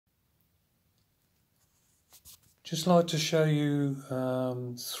Just like to show you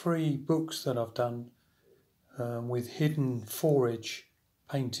 3 books that I've done with hidden Fore-edge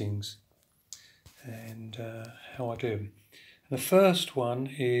paintings and how I do them. The first one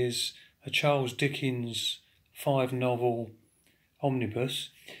is a Charles Dickens 5-novel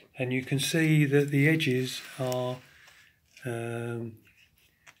omnibus, and you can see that the edges are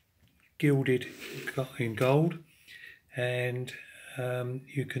gilded in gold, and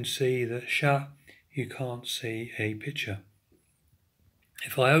you can see that shut you can't see a picture.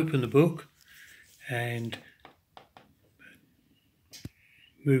 If I open the book and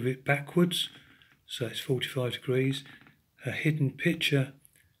move it backwards so it's 45 degrees, a hidden picture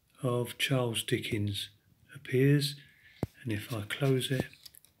of Charles Dickens appears, and if I close it,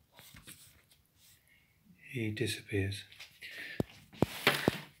 he disappears.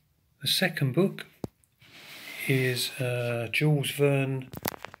 The second book is Jules Verne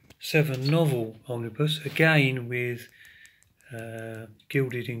 7-novel omnibus, again with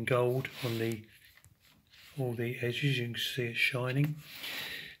gilded in gold on all the edges. You can see it shining.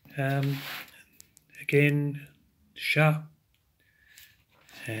 Again, shut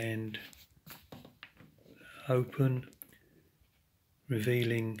and open,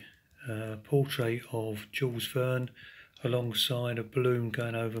 revealing a portrait of Jules Verne alongside a balloon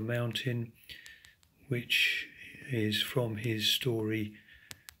going over a mountain, which is from his story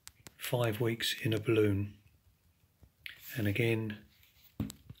 5 Weeks in a Balloon. And again,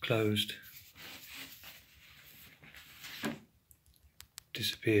 closed,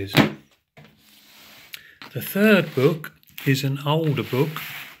 disappears. The third book is an older book,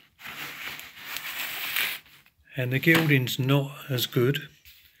 and the gilding's not as good,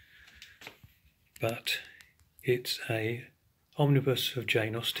 but it's a omnibus of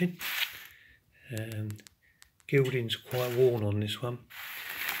Jane Austen, and gilding's quite worn on this one.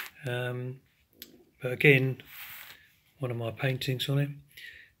 But again, one of my paintings on it.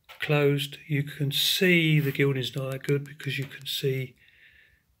 Closed, you can see the gilding's not that good because you can see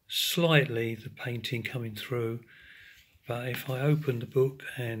slightly the painting coming through, but if I open the book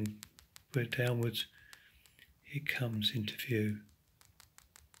and put it downwards, it comes into view.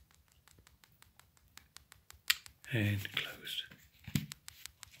 And closed.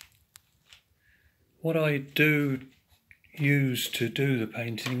 What I do use to do the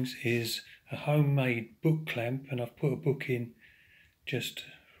paintings is a homemade book clamp, and I've put a book in, just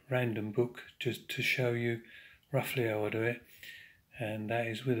random book, just to show you roughly how I do it, and that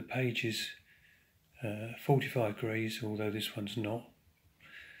is with the pages 45 degrees, although this one's not,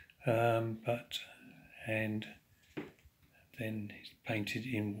 and then it's painted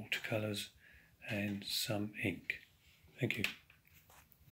in watercolours and some ink. Thank you.